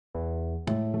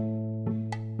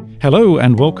Hello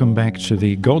and welcome back to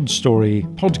the God Story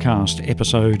podcast,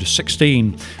 episode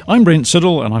 16. I'm Brent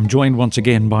Siddle and I'm joined once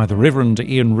again by the Reverend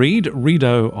Ian Reid,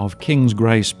 Redo of King's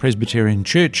Grace Presbyterian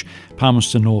Church,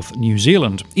 Palmerston North, New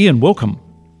Zealand. Ian, welcome.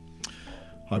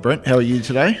 Hi Brent, how are you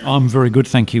today? I'm very good,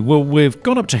 thank you. Well, we've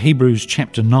got up to Hebrews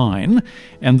chapter 9,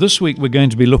 and this week we're going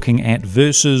to be looking at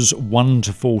verses 1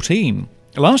 to 14.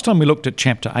 Last time we looked at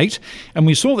chapter 8, and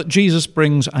we saw that Jesus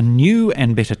brings a new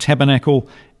and better tabernacle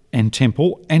and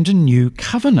temple and a new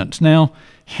covenant. Now,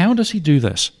 how does he do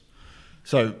this?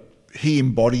 So he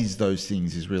embodies those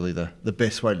things is really the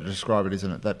best way to describe it, isn't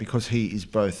it? That because he is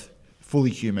both fully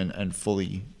human and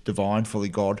fully divine, fully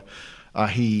God,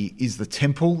 he is the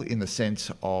temple in the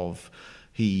sense of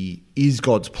he is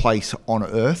God's place on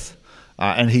earth,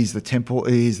 and he's the temple,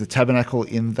 he is the tabernacle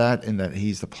in that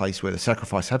he's the place where the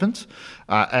sacrifice happens,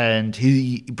 and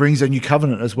he brings a new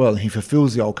covenant as well. He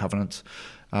fulfills the old covenant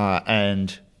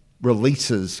and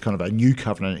releases kind of a new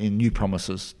covenant in new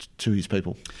promises to his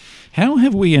people. How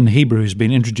have we in Hebrews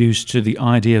been introduced to the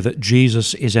idea that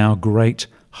Jesus is our great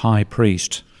high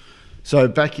priest? So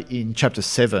back in chapter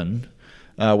 7,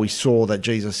 we saw that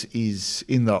Jesus is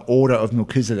in the order of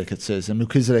Melchizedek, it says. And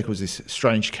Melchizedek was this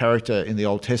strange character in the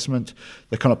Old Testament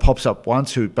that kind of pops up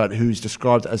once, but who's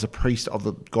described as a priest of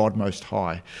the God Most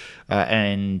High.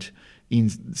 And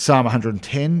in Psalm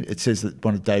 110, it says that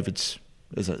one of David's,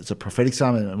 it's a prophetic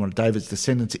psalm, and one of David's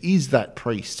descendants is that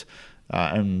priest.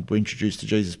 And we're introduced to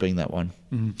Jesus being that one.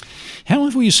 How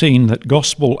have we seen that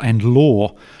gospel and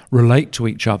law relate to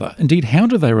each other? Indeed, how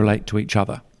do they relate to each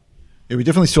other? Yeah, we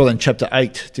definitely saw that in chapter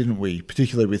 8, didn't we?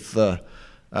 Particularly with the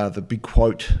big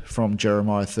quote from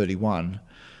Jeremiah 31,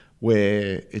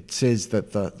 where it says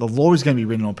that the law is going to be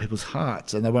written on people's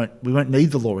hearts, and we won't need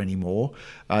the law anymore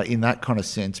in that kind of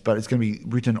sense, but it's going to be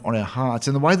written on our hearts.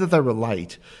 And the way that they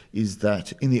relate is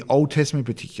that in the Old Testament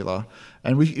in particular,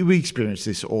 and we experience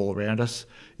this all around us,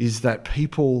 is that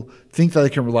people think that they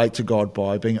can relate to God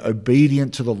by being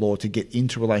obedient to the law to get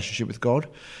into relationship with God,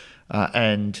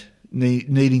 and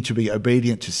needing to be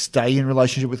obedient to stay in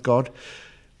relationship with God,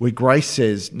 where grace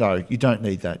says, no, you don't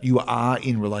need that. You are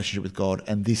in relationship with God,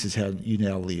 and this is how you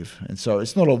now live. And so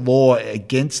it's not a law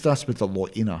against us, but the law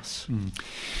in us.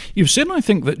 You've said, I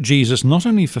think, that Jesus not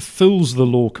only fulfills the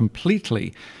law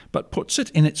completely, but puts it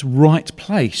in its right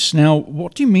place. Now,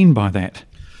 what do you mean by that?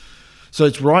 So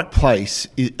its right place,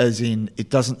 as in it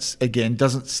doesn't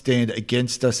stand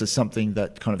against us as something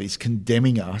that kind of is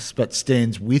condemning us, but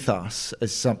stands with us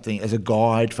as something, as a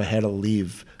guide for how to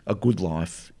live a good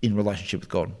life in relationship with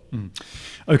God.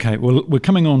 Okay, well, we're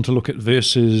coming on to look at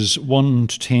verses 1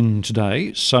 to 10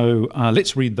 today, so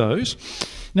let's read those.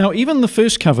 Now, even the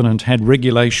first covenant had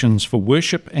regulations for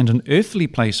worship and an earthly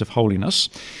place of holiness.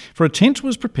 For a tent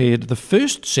was prepared, the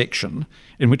first section,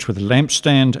 in which were the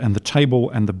lampstand and the table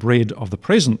and the bread of the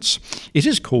presence. It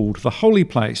is called the holy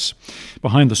place.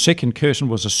 Behind the second curtain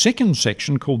was a second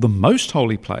section called the most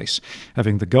holy place,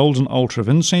 having the golden altar of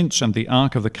incense and the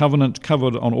ark of the covenant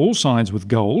covered on all sides with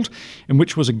gold, in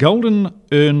which was a golden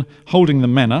urn holding the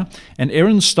manna, and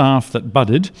Aaron's staff that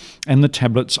budded, and the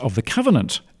tablets of the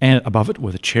covenant. And above it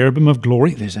were the cherubim of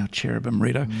glory, there's our cherubim,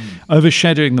 Redo,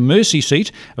 overshadowing the mercy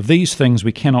seat. Of these things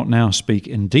we cannot now speak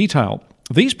in detail.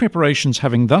 These preparations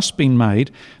having thus been made,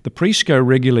 the priests go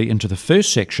regularly into the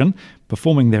first section,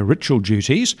 performing their ritual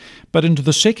duties, but into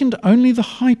the second only the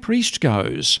high priest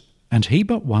goes, and he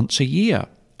but once a year,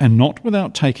 and not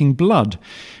without taking blood,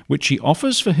 which he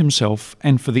offers for himself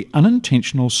and for the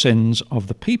unintentional sins of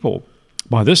the people.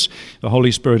 By this, the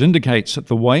Holy Spirit indicates that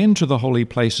the way into the holy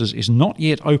places is not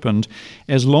yet opened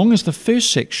as long as the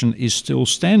first section is still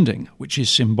standing, which is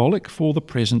symbolic for the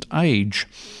present age.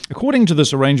 According to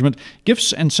this arrangement,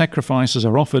 gifts and sacrifices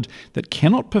are offered that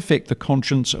cannot perfect the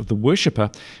conscience of the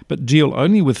worshipper, but deal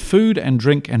only with food and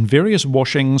drink and various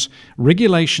washings,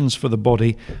 regulations for the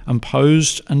body,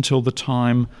 imposed until the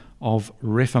time of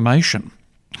Reformation.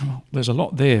 Well, there's a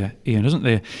lot there, Ian, isn't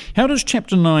there? How does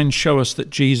chapter 9 show us that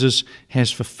Jesus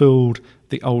has fulfilled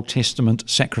the Old Testament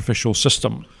sacrificial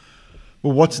system?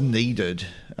 Well, what's needed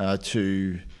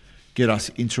to get us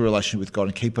into a relationship with God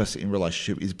and keep us in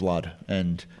relationship is blood.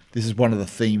 And this is one of the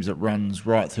themes that runs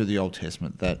right through the Old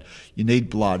Testament, that you need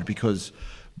blood because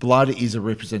blood is a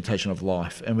representation of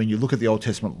life. And when you look at the Old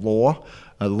Testament law,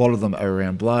 a lot of them are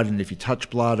around blood. And if you touch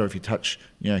blood, or if you touch,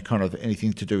 kind of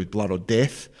anything to do with blood or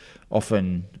death,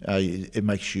 often it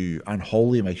makes you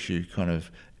unholy, it makes you kind of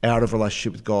out of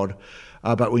relationship with God.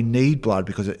 But we need blood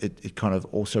because it kind of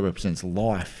also represents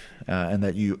life, and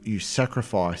that you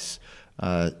sacrifice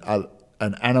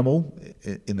an animal.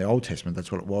 In the Old Testament,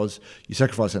 that's what it was. You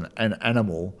sacrifice an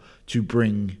animal to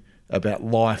bring about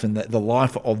life, and that the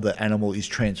life of the animal is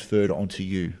transferred onto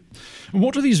you.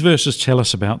 What do these verses tell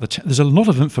us about there's a lot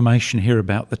of information here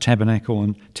about the tabernacle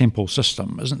and temple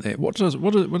system, isn't there? What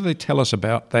do they tell us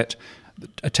about that,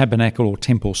 a tabernacle or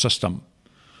temple system?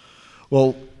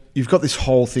 Well, you've got this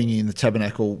whole thing in the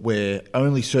tabernacle where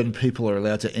only certain people are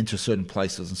allowed to enter certain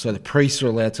places. And so the priests are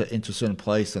allowed to enter a certain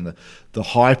place, and the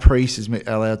high priest is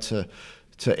allowed to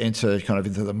enter kind of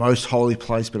into the most holy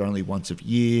place, but only once a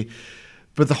year.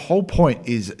 But the whole point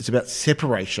is it's about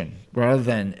separation rather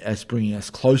than us bringing us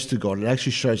close to God. It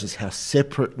actually shows us how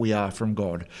separate we are from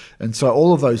God. And so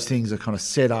all of those things are kind of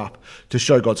set up to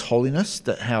show God's holiness,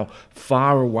 that how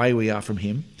far away we are from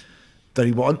him, that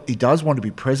he does want to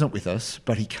be present with us,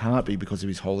 but he can't be because of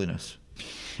his holiness.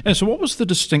 And so what was the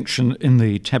distinction in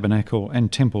the tabernacle and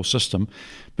temple system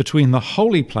between the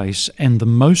holy place and the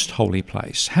most holy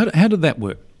place? How did that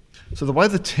work? So the way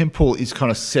the temple is kind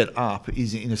of set up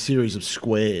is in a series of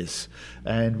squares,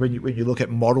 and when you look at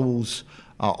models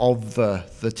of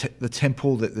the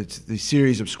temple, the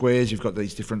series of squares, you've got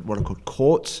these different what are called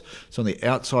courts. So on the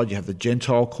outside you have the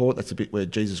Gentile court. That's a bit where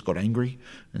Jesus got angry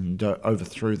and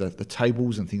overthrew the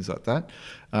tables and things like that.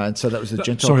 And so that was the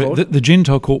Gentile court. Sorry, the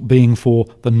Gentile court being for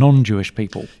the non-Jewish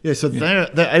people. Yeah, so they're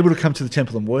able to come to the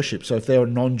temple and worship. So if they were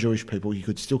non-Jewish people, you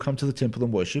could still come to the temple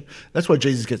and worship. That's why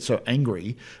Jesus gets so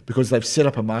angry, because they've set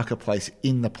up a marketplace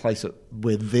in the place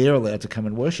where they're allowed to come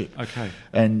and worship. Okay.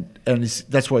 And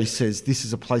that's why he says this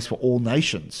is a place for all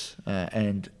nations,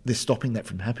 and they're stopping that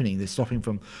from happening. They're stopping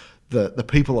from the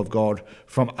people of God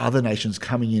from other nations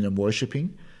coming in and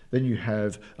worshipping. Then you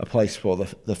have a place for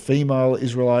the female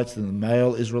Israelites and the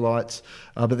male Israelites.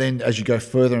 But then as you go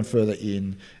further and further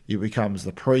in, it becomes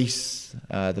the priests,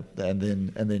 and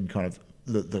then kind of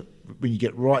when you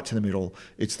get right to the middle,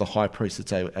 it's the high priest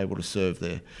that's able to serve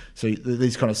there. So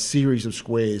these kind of series of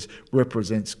squares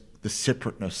represents the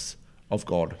separateness of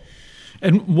God.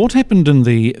 And what happened in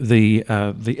the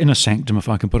inner sanctum, if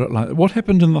I can put it like that? What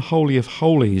happened in the Holy of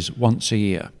Holies once a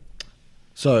year?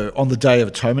 So on the Day of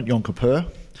Atonement, Yom Kippur,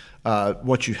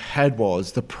 what you had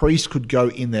was the priest could go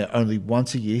in there only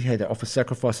once a year. He had to offer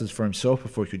sacrifices for himself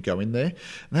before he could go in there. And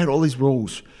they had all these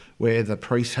rules where the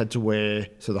priest had to wear,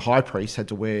 so the high priest had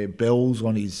to wear bells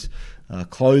on his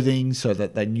clothing so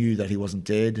that they knew that he wasn't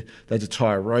dead. They had to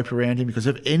tie a rope around him, because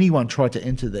if anyone tried to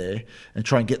enter there and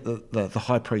try and get the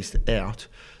high priest out,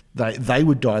 they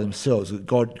would die themselves.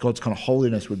 God's kind of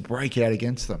holiness would break out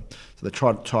against them. So they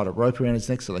tied a rope around his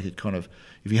neck so they could kind of,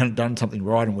 if he hadn't done something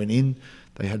right and went in,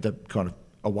 they had to kind of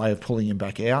a way of pulling him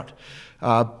back out.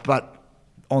 But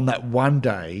on that one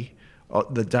day,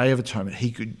 the Day of Atonement, he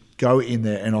could go in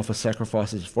there and offer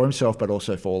sacrifices for himself, but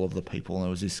also for all of the people. And it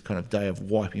was this kind of day of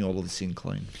wiping all of the sin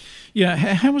clean. Yeah,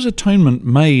 how was atonement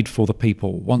made for the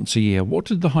people once a year? What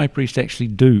did the high priest actually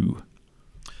do?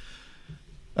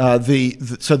 So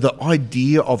the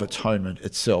idea of atonement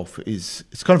itself it's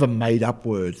kind of a made-up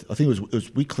word. I think it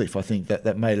was Wycliffe,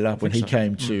 that made it up when he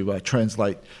came to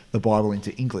translate the Bible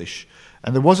into English.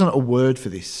 And there wasn't a word for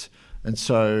this. And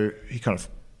so he kind of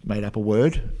made up a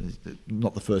word.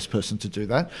 Not the first person to do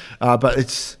that. But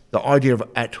it's the idea of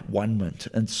at-one-ment.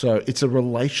 And so it's a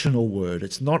relational word.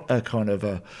 It's not a kind of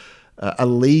a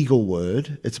legal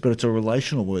word, but it's a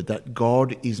relational word that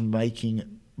God is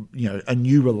making a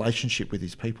new relationship with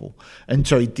his people. And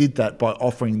so he did that by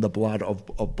offering the blood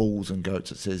of bulls and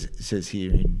goats, it says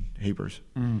here in Hebrews.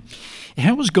 Mm.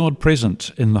 How was God present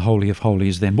in the Holy of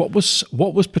Holies then? What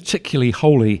was particularly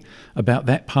holy about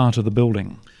that part of the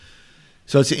building?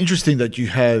 So it's interesting that you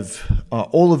have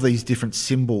all of these different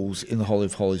symbols in the Holy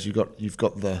of Holies. You've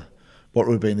got what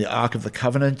would have been the Ark of the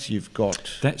Covenant. You've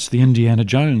got... That's the Indiana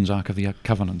Jones Ark of the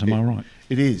Covenant, am I right?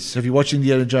 It is. Have you watched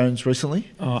Indiana Jones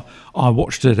recently? I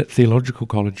watched it at Theological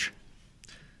College.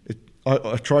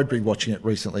 I tried rewatching it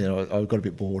recently and I got a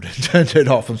bit bored and turned it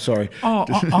off. I'm sorry.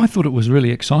 I thought it was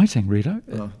really exciting, Rito,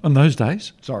 in those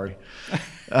days. Sorry.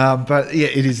 But yeah,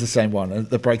 it is the same one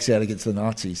that breaks out against the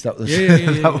Nazis. That was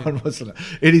that one, wasn't it?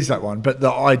 It is that one. But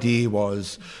the idea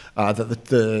was that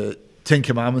the Ten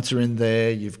Commandments are in there.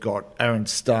 You've got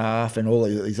Aaron's staff and all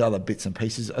these other bits and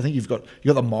pieces. I think you've got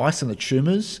the mice and the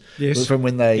tumors from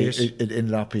when it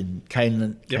ended up in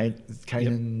Canaan,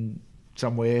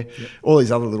 somewhere. Yep. All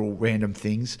these other little random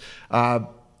things. But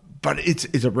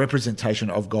it's a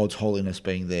representation of God's holiness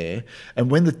being there.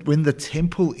 And when the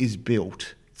temple is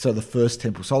built, so the first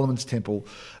temple, Solomon's temple,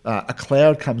 a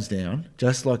cloud comes down,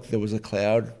 just like there was a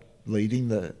cloud leading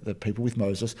the people with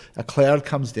Moses, a cloud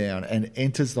comes down and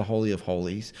enters the Holy of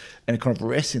Holies, and it kind of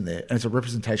rests in there, and it's a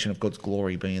representation of God's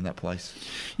glory being in that place.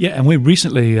 Yeah, and we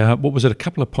recently, a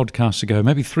couple of podcasts ago,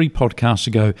 maybe 3 podcasts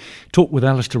ago, talked with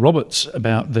Alistair Roberts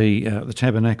about the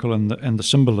tabernacle and the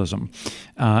symbolism,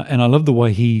 and I love the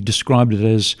way he described it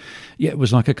as, it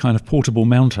was like a kind of portable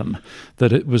mountain,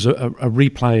 that it was a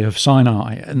replay of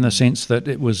Sinai in the sense that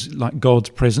it was like God's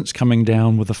presence coming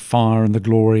down with the fire and the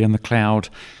glory and the cloud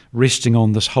resting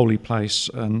on this holy place.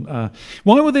 And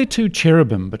why were there 2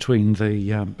 cherubim between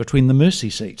the mercy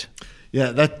seat?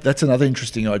 Yeah, that's another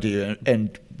interesting idea.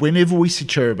 And whenever we see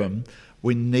cherubim,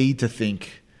 we need to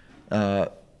think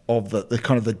of the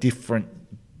kind of the different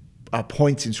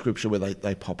points in Scripture where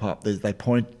they pop up. They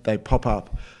pop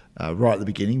up right at the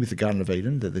beginning with the Garden of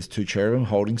Eden. That there's 2 cherubim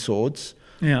holding swords.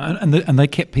 Yeah, and they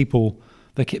kept people.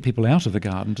 They kept people out of the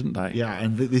garden, didn't they? Yeah,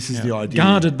 and this is the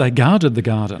idea. They guarded the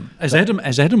garden, as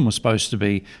Adam was supposed to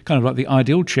be, kind of like the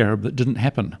ideal cherub that didn't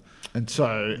happen. And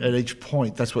so at each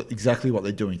point, that's exactly what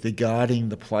they're doing. They're guarding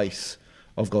the place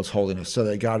of God's holiness. So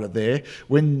they guard it there.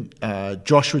 When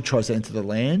Joshua tries to enter the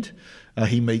land,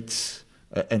 he meets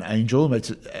an angel,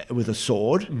 meets with a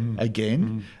sword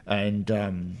again,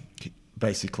 and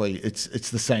basically it's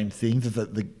the same thing.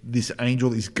 That this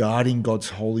angel is guarding God's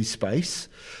holy space.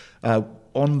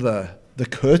 On the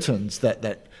curtains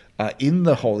that are in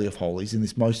the Holy of Holies, in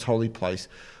this most holy place,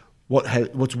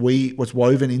 what's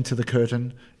woven into the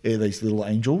curtain are these little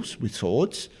angels with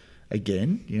swords.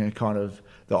 Again, kind of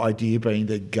the idea being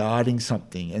they're guarding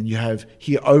something. And you have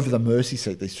here over the mercy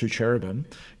seat these 2 cherubim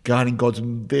guarding God's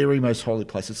very most holy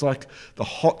place. It's like the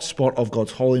hot spot of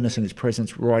God's holiness and His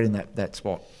presence right in that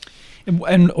spot.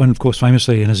 And of course,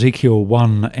 famously in Ezekiel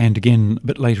 1, and again a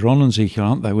bit later on in Ezekiel,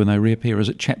 aren't they, when they reappear? Is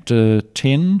it chapter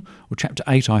 10 or chapter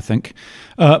 8, I think?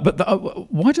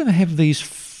 But why do they have these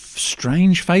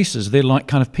strange faces? They're like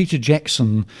kind of Peter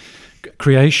Jackson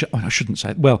creation. I shouldn't say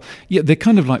it. Well, yeah, they're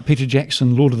kind of like Peter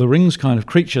Jackson, Lord of the Rings kind of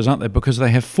creatures, aren't they? Because they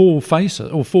have 4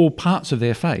 faces, or 4 parts of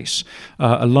their face.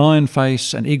 A lion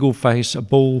face, an eagle face, a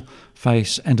bull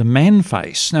face, and a man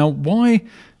face. Now, why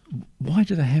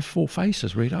do they have 4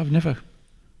 faces, Rita? I've never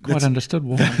quite understood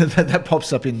why. That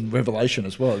pops up in Revelation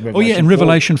as well. In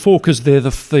Revelation 4, because they're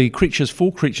the creatures,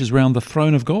 4 creatures around the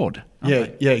throne of God.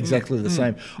 Yeah, exactly the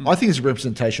same. I think it's a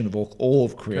representation of all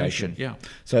of creation. Yeah.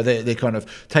 So they're kind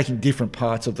of taking different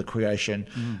parts of the creation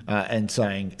and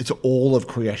saying it's all of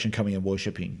creation coming and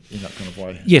worshipping in that kind of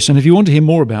way. Yes, and if you want to hear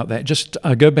more about that, just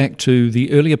go back to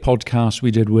the earlier podcast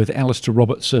we did with Alistair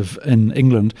Roberts in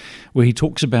England, where he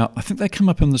talks about, I think they come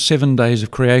up in the 7 Days of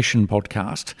Creation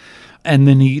podcast. And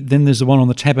then there's the one on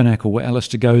the tabernacle where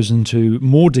Alistair goes into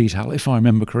more detail, if I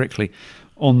remember correctly,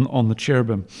 on the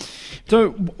cherubim. So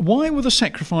why were the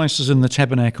sacrifices in the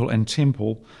tabernacle and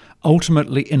temple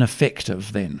ultimately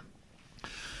ineffective then?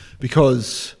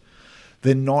 Because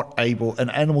they're not able,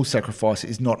 an animal sacrifice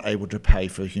is not able to pay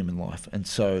for a human life. And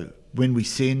so when we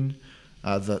sin,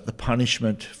 the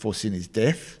punishment for sin is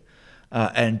death.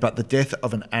 But the death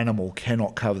of an animal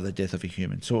cannot cover the death of a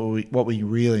human. So what we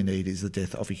really need is the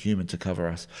death of a human to cover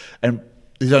us. And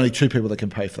there's only 2 people that can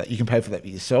pay for that. You can pay for that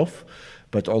yourself,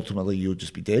 but ultimately you'll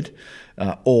just be dead.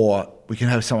 Or we can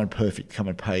have someone perfect come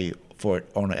and pay for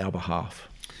it on our behalf.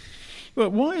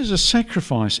 But why is a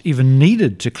sacrifice even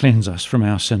needed to cleanse us from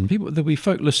our sin? There'll be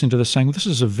folk listening to this saying, well, this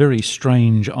is a very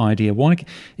strange idea. Why,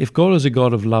 if God is a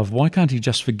God of love, why can't He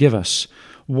just forgive us?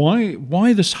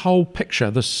 Why this whole picture,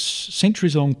 this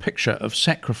centuries-long picture of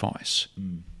sacrifice?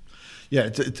 Yeah, I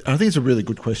think it's a really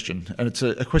good question. And it's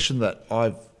a question that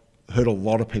I've heard a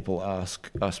lot of people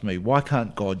ask me, why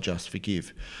can't God just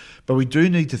forgive? But we do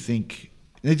need to think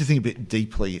a bit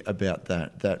deeply about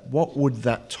that what would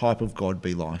that type of God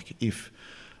be like if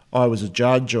I was a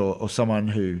judge or someone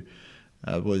who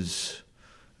was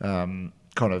kind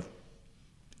of,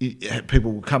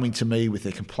 people were coming to me with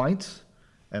their complaints,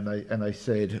 and they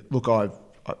said, look,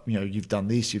 you've done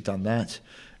this, you've done that,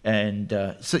 and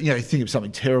think of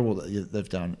something terrible that they've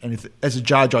done, and if as a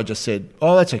judge I just said,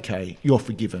 oh, that's okay, you're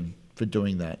forgiven for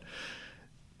doing that,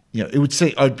 it would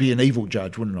say I'd be an evil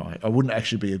judge, wouldn't I? I wouldn't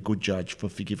actually be a good judge for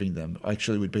forgiving them. I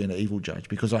actually would be an evil judge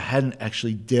because I hadn't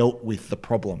actually dealt with the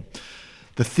problem.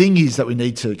 The thing is that we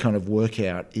need to kind of work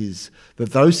out is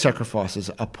that those sacrifices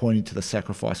are pointing to the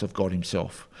sacrifice of God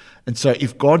Himself. And so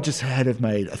if God just had have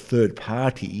made a third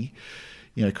party,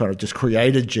 kind of just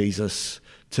created Jesus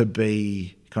to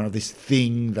be kind of this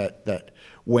thing that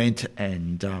went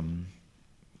and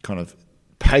kind of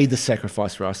paid the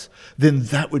sacrifice for us, then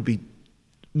that would be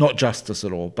not justice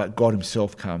at all, but God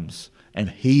Himself comes and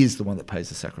he is the one that pays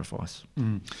the sacrifice.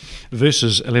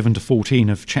 Verses 11 to 14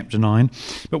 of chapter 9.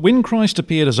 But when Christ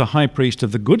appeared as a high priest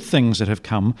of the good things that have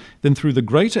come, then through the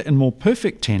greater and more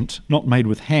perfect tent, not made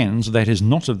with hands, that is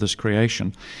not of this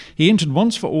creation, he entered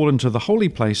once for all into the holy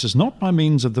places, not by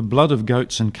means of the blood of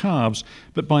goats and calves,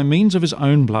 but by means of his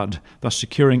own blood, thus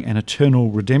securing an eternal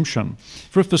redemption.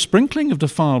 For if the sprinkling of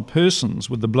defiled persons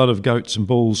with the blood of goats and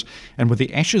bulls and with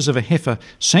the ashes of a heifer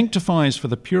sanctifies for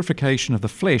the purification of the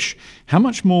flesh, how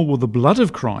much more will the blood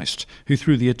of Christ, who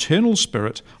through the eternal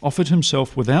Spirit offered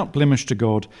himself without blemish to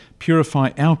God,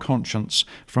 purify our conscience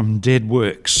from dead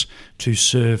works to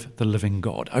serve the living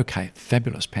God? Okay,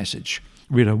 fabulous passage.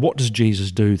 Rita, what does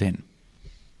Jesus do then?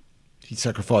 He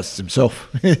sacrifices himself.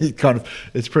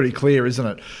 It's pretty clear, isn't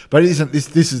it? But isn't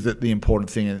this is the important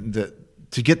thing, and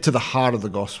that to get to the heart of the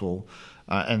gospel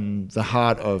and the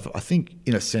heart of, I think,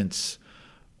 in a sense,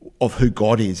 of who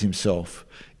God is himself,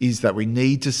 is that we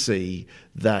need to see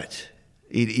that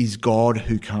it is God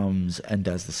who comes and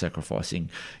does the sacrificing.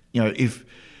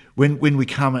 When we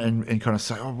come and kind of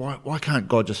say, oh, why can't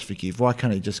God just forgive? Why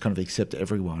can't he just kind of accept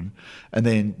everyone? And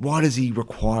then why does he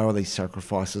require all these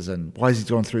sacrifices? And why is he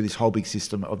going through this whole big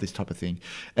system of this type of thing?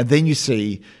 And then you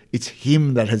see it's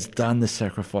him that has done the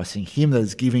sacrificing, him that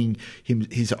is giving him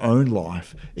his own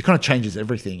life. It kind of changes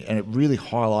everything, and it really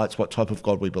highlights what type of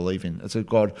God we believe in. It's a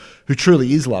God who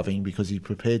truly is loving because he's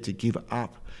prepared to give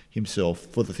up himself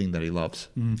for the thing that he loves.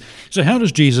 So how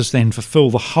does Jesus then fulfill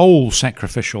the whole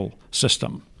sacrificial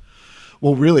system?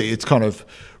 Well, really, it's kind of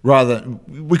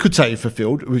we could say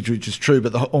fulfilled, which is true,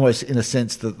 but almost in a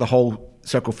sense that the whole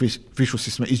sacrificial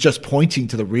system is just pointing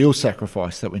to the real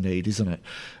sacrifice that we need, isn't it?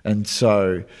 And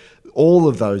so all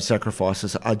of those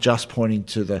sacrifices are just pointing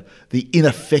to the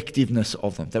ineffectiveness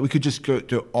of them, that we could just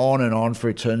go on and on for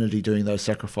eternity doing those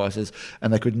sacrifices,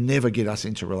 and they could never get us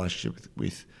into a relationship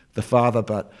with the Father,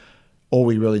 but all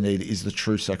we really need is the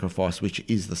true sacrifice, which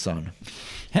is the Son.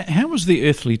 How was the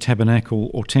earthly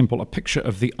tabernacle or temple a picture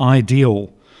of the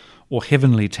ideal or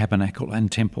heavenly tabernacle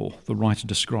and temple the writer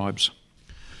describes?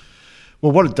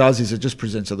 Well, what it does is it just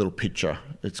presents a little picture.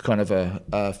 It's kind of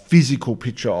a physical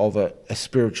picture of a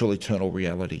spiritual, eternal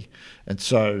reality. And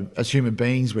so as human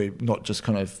beings, we're not just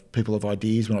kind of people of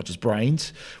ideas, we're not just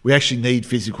brains. We actually need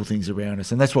physical things around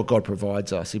us, and that's what God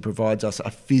provides us. He provides us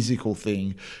a physical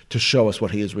thing to show us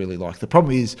what he is really like. The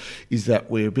problem is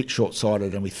that we're a bit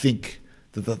short-sighted and we think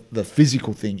that the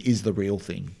physical thing is the real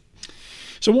thing.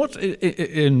 So what,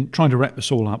 in trying to wrap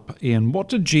this all up, Ian, what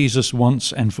did Jesus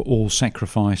once and for all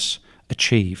sacrifice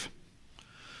achieve?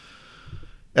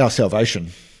 Our salvation.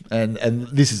 And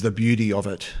this is the beauty of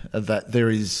it, that there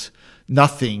is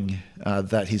nothing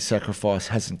that his sacrifice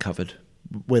hasn't covered.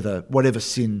 Whatever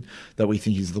sin that we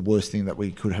think is the worst thing that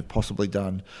we could have possibly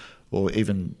done, or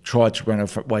even tried to run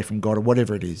away from God, or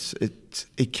whatever it is,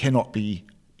 it cannot be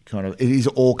it is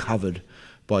all covered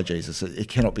by Jesus. It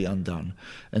cannot be undone.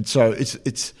 And so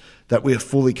it's that we're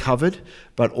fully covered,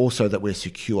 but also that we're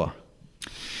secure.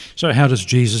 So how does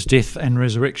Jesus' death and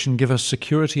resurrection give us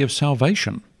security of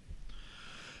salvation?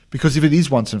 Because if it is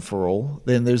once and for all,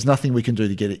 then there's nothing we can do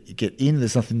to get in.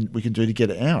 There's nothing we can do to get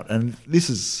it out. And this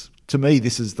is, to me,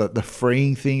 the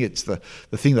freeing thing. It's the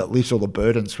thing that lifts all the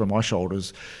burdens from my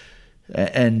shoulders.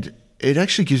 And it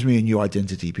actually gives me a new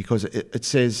identity, because it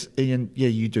says, Ian, yeah,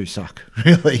 you do suck,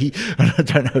 really. And I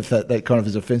don't know if that kind of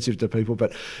is offensive to people,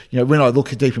 but when I look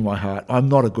deep in my heart, I'm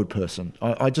not a good person.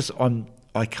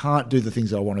 I can't do the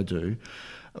things I want to do.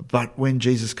 But when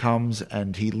Jesus comes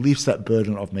and he lifts that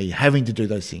burden of me having to do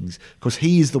those things, because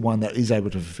he is the one that is able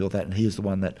to fulfill that, and he is the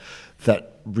one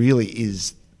that really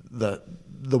is the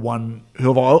one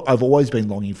who I've always been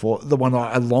longing for, the one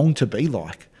I long to be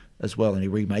like as well, and he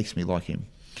remakes me like him.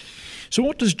 So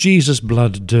what does Jesus'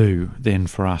 blood do then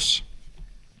for us?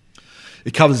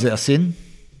 It covers our sin,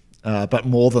 but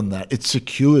more than that, it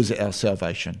secures our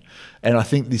salvation. And I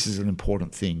think this is an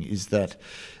important thing, is that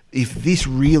if this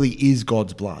really is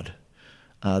God's blood,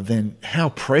 then how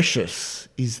precious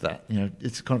is that?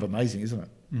 It's kind of amazing, isn't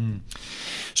it?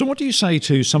 So what do you say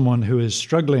to someone who is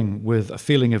struggling with a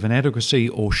feeling of inadequacy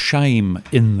or shame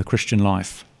in the Christian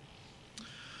life?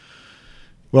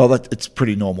 Well, it's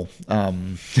pretty normal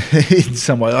in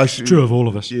some way. True of all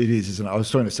of us. It is, isn't it? I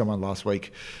was talking to someone last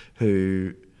week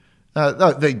who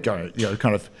they go,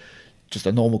 kind of just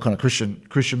a normal kind of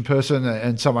Christian person,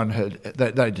 and someone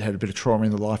they'd had a bit of trauma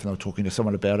in their life, and they were talking to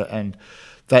someone about it, and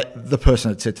the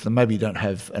person had said to them, maybe you don't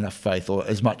have enough faith or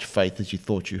as much faith as you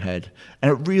thought you had,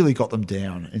 and it really got them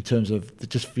down in terms of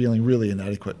just feeling really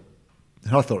inadequate.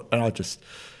 And I just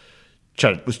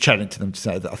was chatting to them to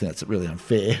say that I think that's really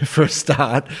unfair for a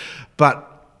start,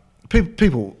 but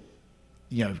people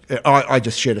I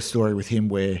just shared a story with him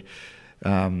where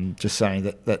just saying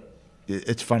that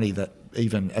it's funny that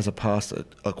even as a pastor,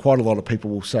 quite a lot of people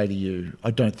will say to you,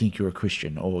 "I don't think you're a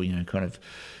Christian," or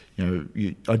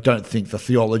I don't think the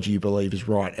theology you believe is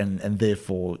right, and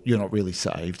therefore you're not really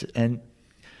saved. And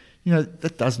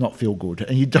that does not feel good,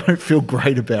 and you don't feel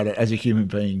great about it as a human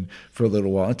being for a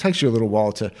little while. It takes you a little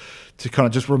while to kind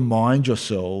of just remind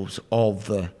yourselves of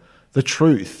the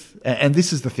truth. And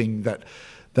this is the thing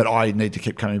that I need to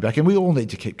keep coming back, and we all need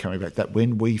to keep coming back, that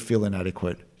when we feel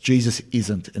inadequate, Jesus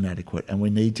isn't inadequate, and we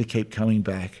need to keep coming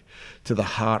back to the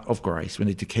heart of grace. We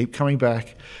need to keep coming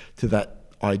back to that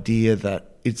idea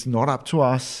that it's not up to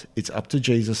us, it's up to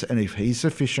Jesus, and if he's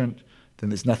sufficient, then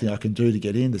there's nothing I can do to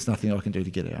get in, there's nothing I can do to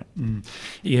get out.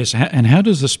 Yes, and how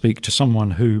does this speak to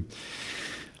someone who,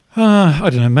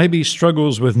 I don't know, maybe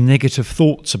struggles with negative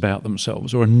thoughts about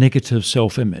themselves or a negative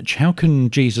self-image? How can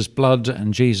Jesus' blood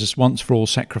and Jesus' once-for-all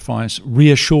sacrifice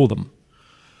reassure them?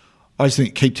 I just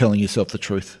think keep telling yourself the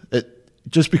truth.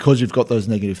 Just because you've got those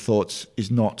negative thoughts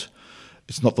it's not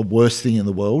the worst thing in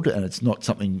the world, and it's not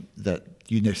something that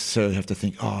you necessarily have to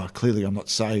think, clearly I'm not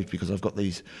saved because I've got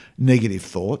these negative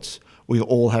thoughts. We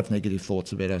all have negative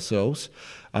thoughts about ourselves,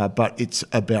 but it's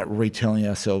about retelling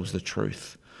ourselves the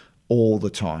truth all the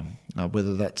time,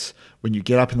 whether that's when you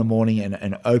get up in the morning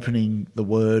and opening the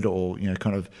Word, or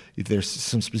if there's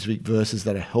some specific verses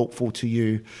that are helpful to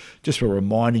you, just for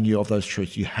reminding you of those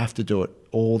truths. You have to do it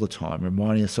all the time,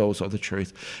 reminding ourselves of the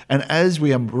truth. And as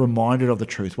we are reminded of the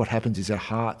truth, what happens is our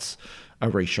hearts are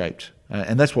reshaped,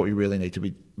 and that's what we really need to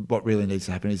be. What really needs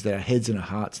to happen is that our heads and our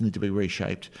hearts need to be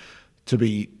reshaped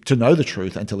to know the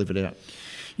truth and to live it out.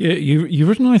 Yeah, you've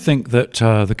written, I think, that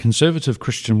the conservative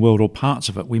Christian world, or parts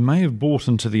of it, we may have bought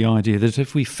into the idea that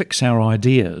if we fix our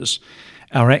ideas,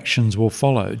 our actions will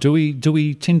follow. Do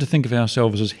we tend to think of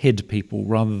ourselves as head people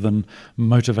rather than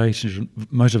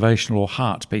motivational or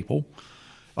heart people?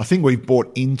 I think we've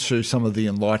bought into some of the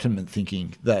Enlightenment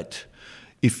thinking that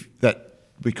if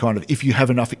you have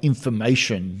enough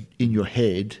information in your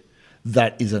head,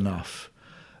 that is enough.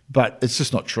 But it's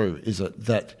just not true, is it?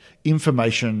 That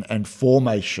information and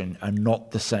formation are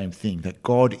not the same thing. That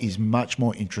God is much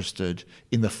more interested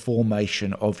in the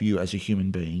formation of you as a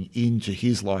human being into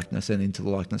his likeness and into the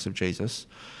likeness of Jesus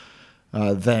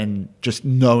than just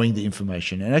knowing the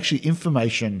information. And actually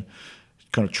information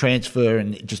kind of transfer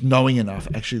and just knowing enough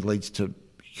actually leads to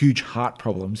huge heart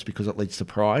problems, because it leads to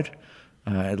pride.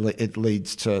 It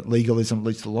leads to legalism,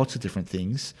 leads to lots of different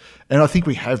things. And I think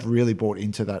we have really bought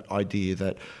into that idea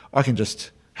that I can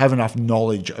just have enough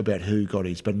knowledge about who God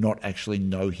is, but not actually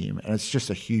know him. And it's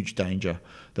just a huge danger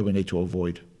that we need to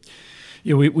avoid.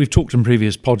 Yeah, we've talked in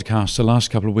previous podcasts the last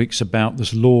couple of weeks about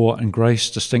this law and grace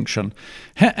distinction.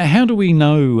 How do we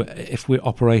know if we're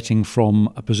operating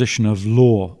from a position of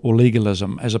law or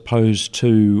legalism as opposed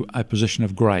to a position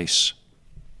of grace?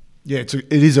 Yeah,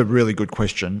 it is a really good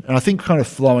question. And I think kind of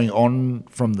flowing on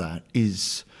from that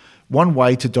is one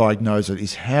way to diagnose it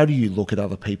is, how do you look at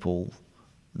other people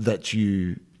that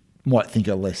you might think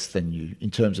are less than you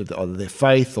in terms of either their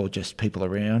faith or just people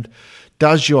around?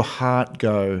 Does your heart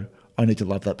go, I need to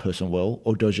love that person well,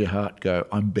 or does your heart go,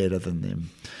 I'm better than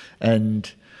them?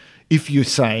 And if you're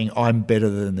saying I'm better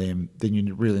than them, then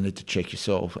you really need to check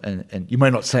yourself. And you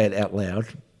may not say it out loud.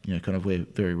 We're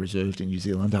very reserved in New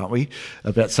Zealand, aren't we,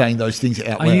 about saying those things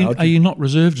out loud. Are you not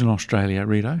reserved in Australia,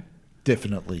 Rito?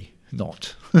 Definitely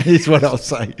not, is what I'll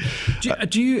say.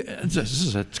 Do you? This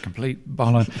is a complete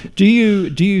byline. Do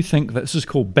you think that this is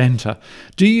called banter?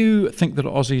 Do you think that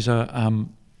Aussies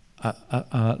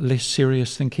are less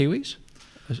serious than Kiwis?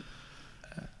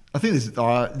 I think it's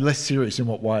less serious in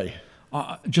what way?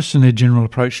 Just in their general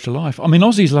approach to life. I mean,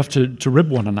 Aussies love to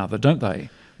rib one another, don't they?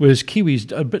 Whereas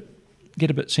Kiwis get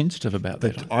a bit sensitive about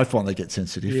that. I find they get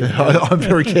sensitive. Yeah. I'm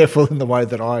very careful in the way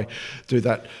that I do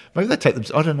that. Maybe they take them.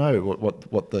 I don't know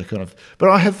what the kind of. But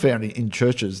I have found in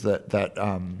churches that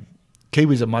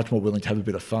Kiwis are much more willing to have a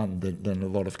bit of fun than a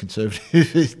lot of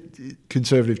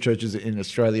conservative churches in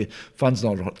Australia. Fun's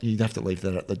not. You'd have to leave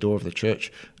that at the door of the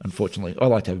church. Unfortunately, I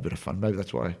like to have a bit of fun. Maybe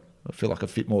that's why I feel like I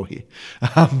fit more here.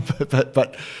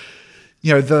 But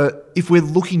if we're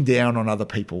looking down on other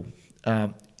people.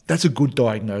 That's a good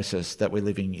diagnosis that we're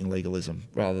living in legalism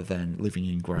rather than living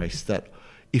in grace. That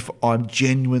if I'm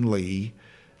genuinely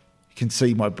can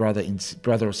see my brother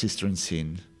or sister in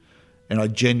sin, and I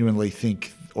genuinely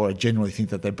think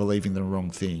that they're believing the wrong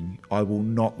thing, I will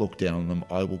not look down on them.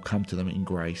 I will come to them in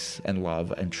grace and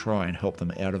love and try and help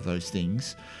them out of those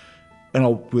things. And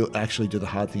I will actually do the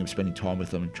hard thing of spending time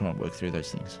with them and try and work through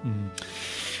those things.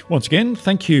 Once again,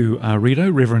 thank you, Rito,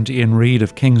 Reverend Ian Reid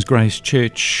of King's Grace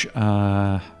Church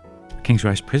King's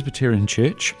Grace Presbyterian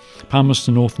Church,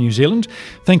 Palmerston North, New Zealand.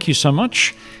 Thank you so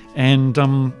much, and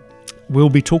we'll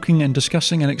be talking and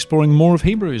discussing and exploring more of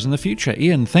Hebrews in the future.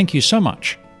 Ian, thank you so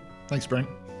much. Thanks, Brent.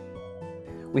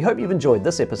 We hope you've enjoyed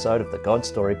this episode of the God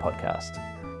Story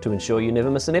Podcast. To ensure you never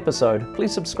miss an episode,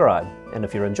 please subscribe, and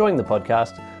if you're enjoying the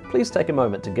podcast, please take a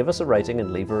moment to give us a rating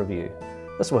and leave a review.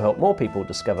 This will help more people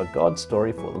discover God's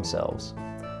story for themselves.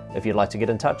 If you'd like to get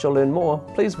in touch or learn more,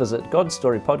 please visit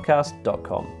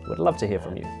godstorypodcast.com. We'd love to hear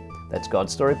from you. That's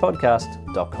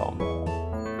godstorypodcast.com.